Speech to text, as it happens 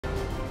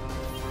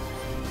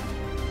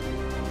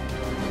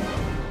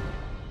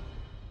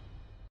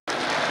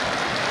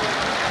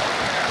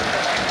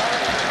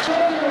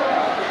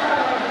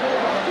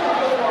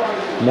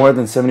More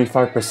than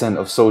 75%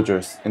 of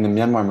soldiers in the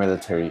Myanmar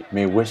military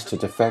may wish to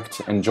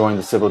defect and join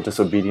the civil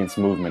disobedience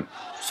movement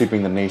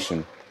sweeping the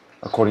nation,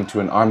 according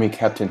to an army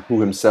captain who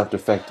himself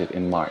defected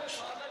in March.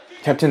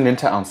 Captain Lin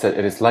Htet Aung said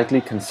it is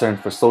likely concern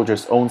for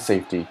soldiers' own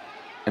safety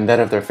and that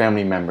of their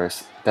family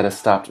members that has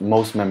stopped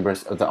most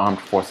members of the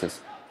armed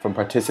forces from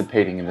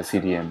participating in the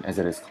CDM, as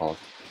it is called.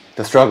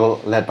 The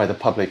struggle, led by the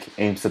public,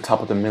 aims to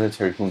topple the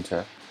military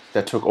junta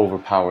that took over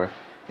power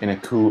in a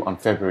coup on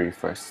February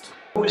 1st.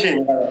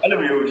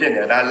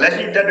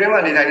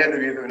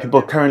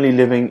 People currently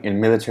living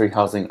in military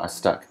housing are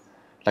stuck,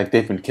 like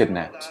they've been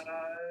kidnapped.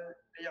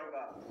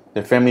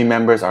 Their family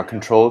members are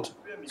controlled,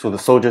 so the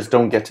soldiers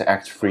don't get to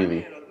act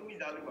freely.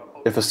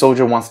 If a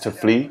soldier wants to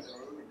flee,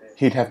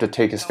 he'd have to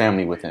take his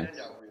family with him.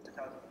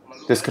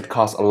 This could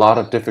cause a lot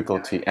of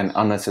difficulty and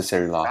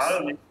unnecessary loss.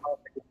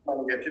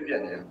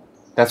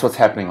 That's what's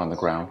happening on the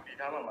ground.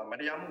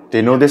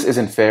 They know this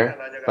isn't fair,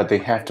 but they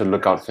have to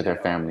look out for their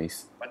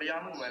families.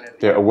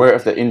 They're aware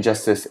of the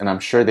injustice, and I'm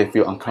sure they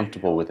feel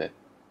uncomfortable with it.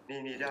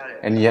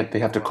 And yet they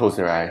have to close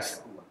their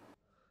eyes.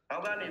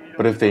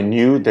 But if they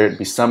knew there'd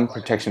be some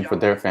protection for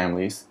their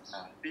families,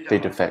 they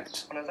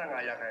defect.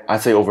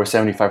 I'd say over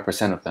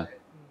 75% of them.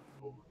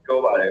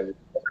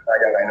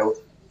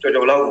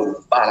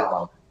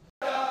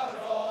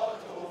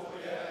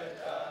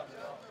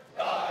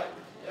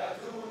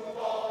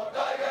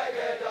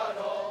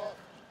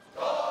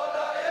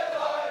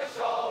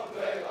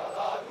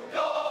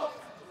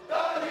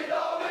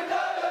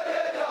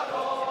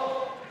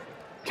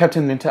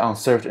 Captain Lin Htet Aung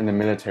served in the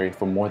military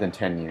for more than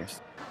 10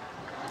 years.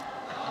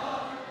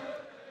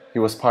 He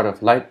was part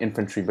of Light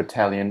Infantry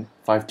Battalion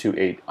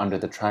 528 under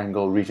the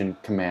Triangle Region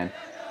Command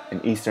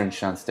in eastern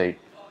Shan State,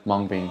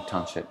 Mongbing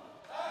Township.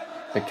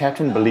 The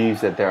captain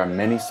believes that there are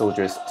many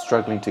soldiers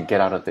struggling to get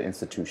out of the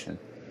institution.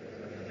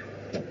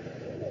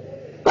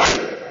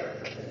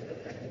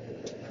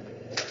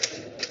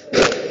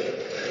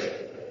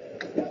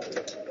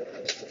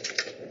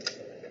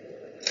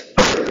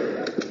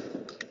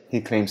 He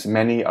claims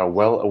many are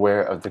well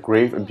aware of the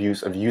grave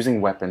abuse of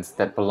using weapons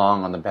that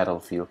belong on the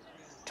battlefield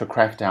to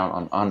crack down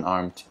on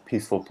unarmed,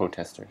 peaceful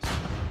protesters.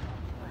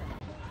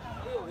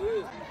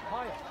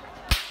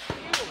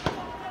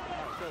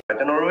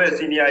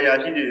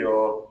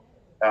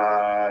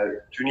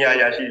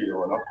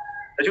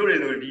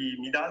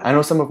 I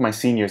know some of my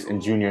seniors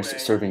and juniors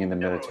serving in the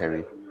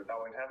military.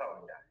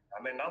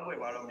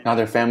 Now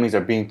their families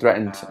are being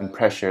threatened and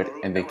pressured,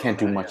 and they can't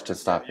do much to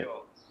stop it.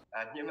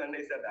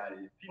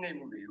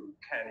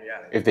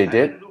 If they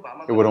did,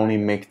 it would only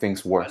make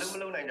things worse.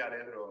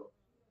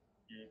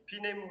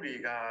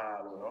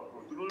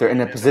 They're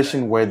in a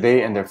position where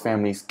they and their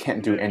families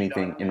can't do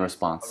anything in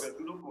response.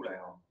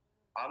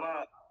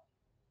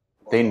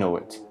 They know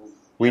it.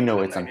 We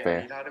know it's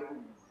unfair.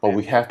 But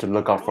we have to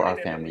look out for our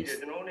families.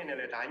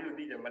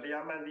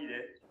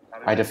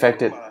 I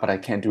defected, but I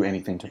can't do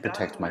anything to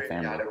protect my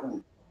family.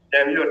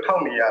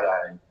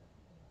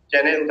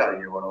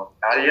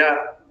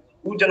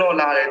 The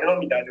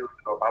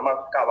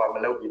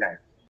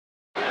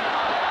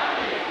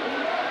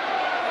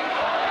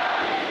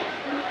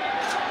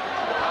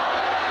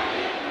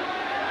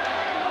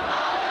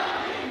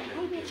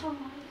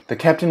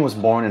captain was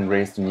born and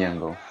raised in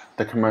Yangon,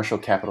 the commercial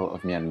capital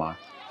of Myanmar.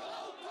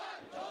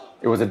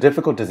 It was a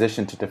difficult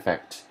decision to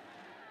defect.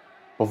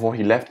 Before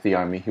he left the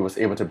army, he was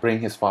able to bring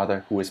his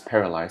father, who is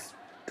paralyzed,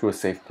 to a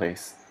safe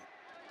place.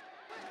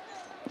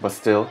 But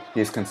still,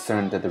 he is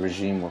concerned that the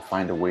regime will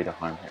find a way to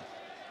harm him.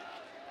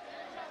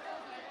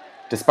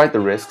 Despite the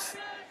risks,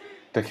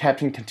 the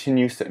captain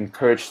continues to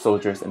encourage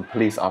soldiers and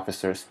police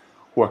officers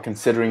who are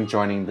considering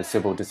joining the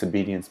civil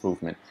disobedience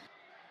movement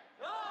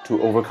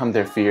to overcome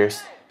their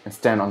fears and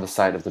stand on the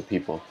side of the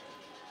people.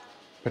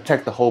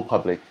 Protect the whole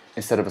public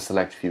instead of a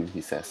select few, he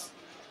says.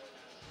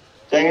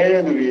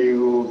 I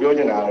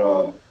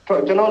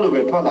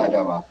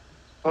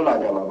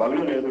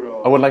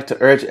would like to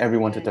urge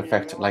everyone to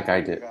defect like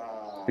I did,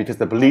 because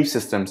the belief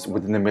systems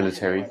within the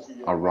military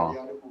are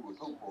wrong.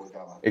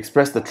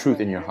 Express the truth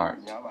in your heart.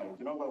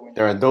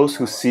 There are those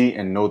who see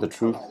and know the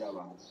truth.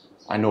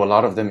 I know a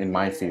lot of them in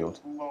my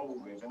field.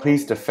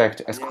 Please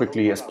defect as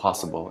quickly as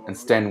possible and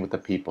stand with the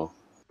people.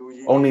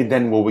 Only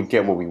then will we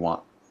get what we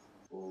want.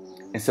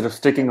 Instead of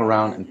sticking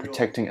around and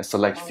protecting a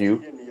select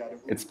few,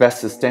 it's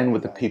best to stand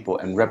with the people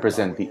and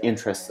represent the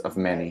interests of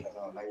many.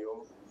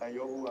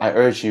 I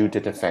urge you to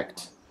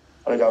defect.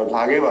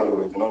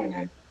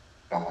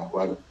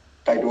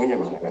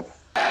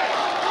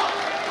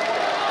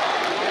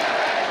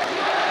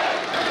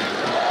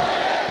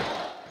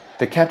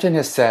 The captain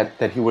has said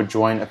that he would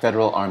join a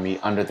federal army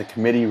under the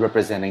committee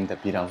representing the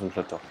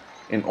Pidangsuloto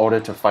in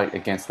order to fight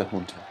against the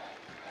junta.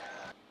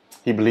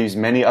 He believes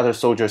many other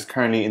soldiers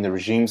currently in the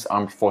regime's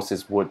armed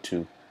forces would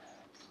too.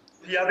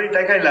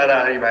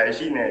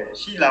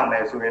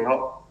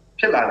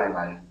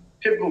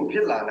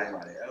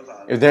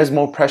 If there's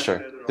more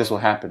pressure, this will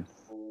happen.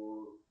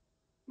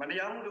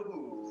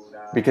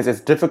 Because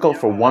it's difficult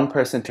for one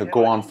person to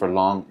go on for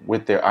long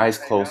with their eyes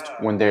closed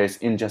when there is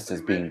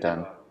injustice being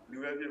done.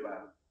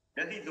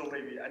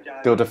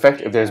 They'll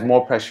defect if there's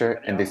more pressure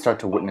and they start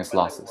to witness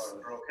losses.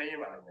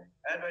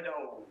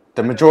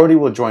 The majority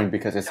will join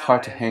because it's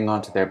hard to hang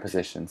on to their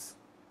positions.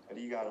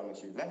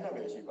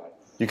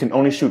 You can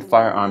only shoot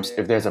firearms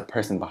if there's a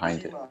person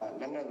behind it.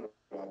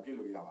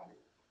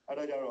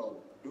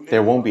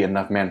 There won't be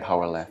enough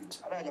manpower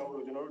left.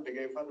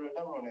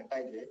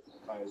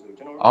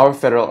 Our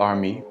federal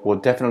army will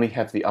definitely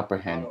have the upper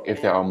hand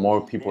if there are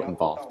more people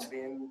involved.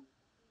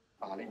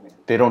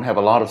 They don't have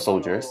a lot of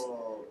soldiers,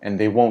 and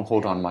they won't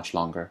hold on much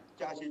longer.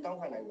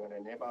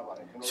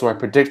 So I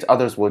predict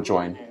others will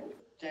join.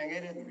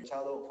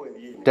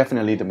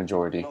 Definitely the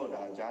majority.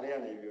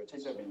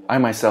 I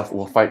myself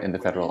will fight in the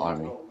federal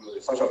army.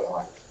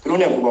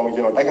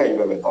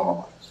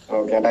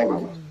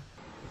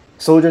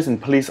 Soldiers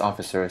and police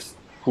officers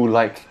who,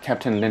 like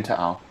Captain Lin Htet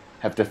Aung,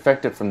 have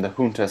defected from the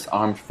junta's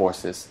armed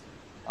forces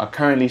are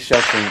currently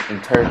sheltering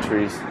in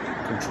territories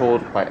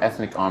controlled by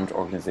ethnic armed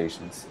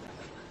organizations.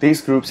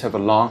 These groups have a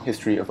long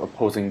history of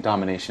opposing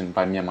domination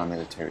by Myanmar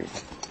military.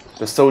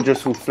 The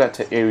soldiers who fled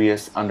to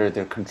areas under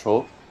their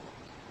control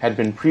had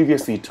been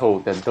previously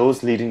told that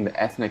those leading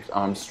the ethnic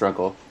armed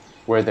struggle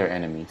were their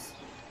enemies.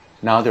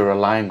 Now they're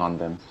relying on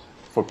them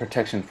for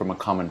protection from a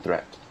common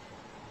threat,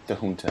 the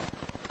junta.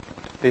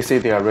 They say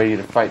they are ready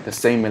to fight the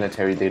same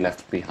military they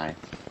left behind,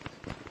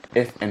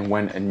 if and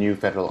when a new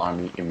federal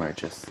army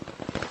emerges.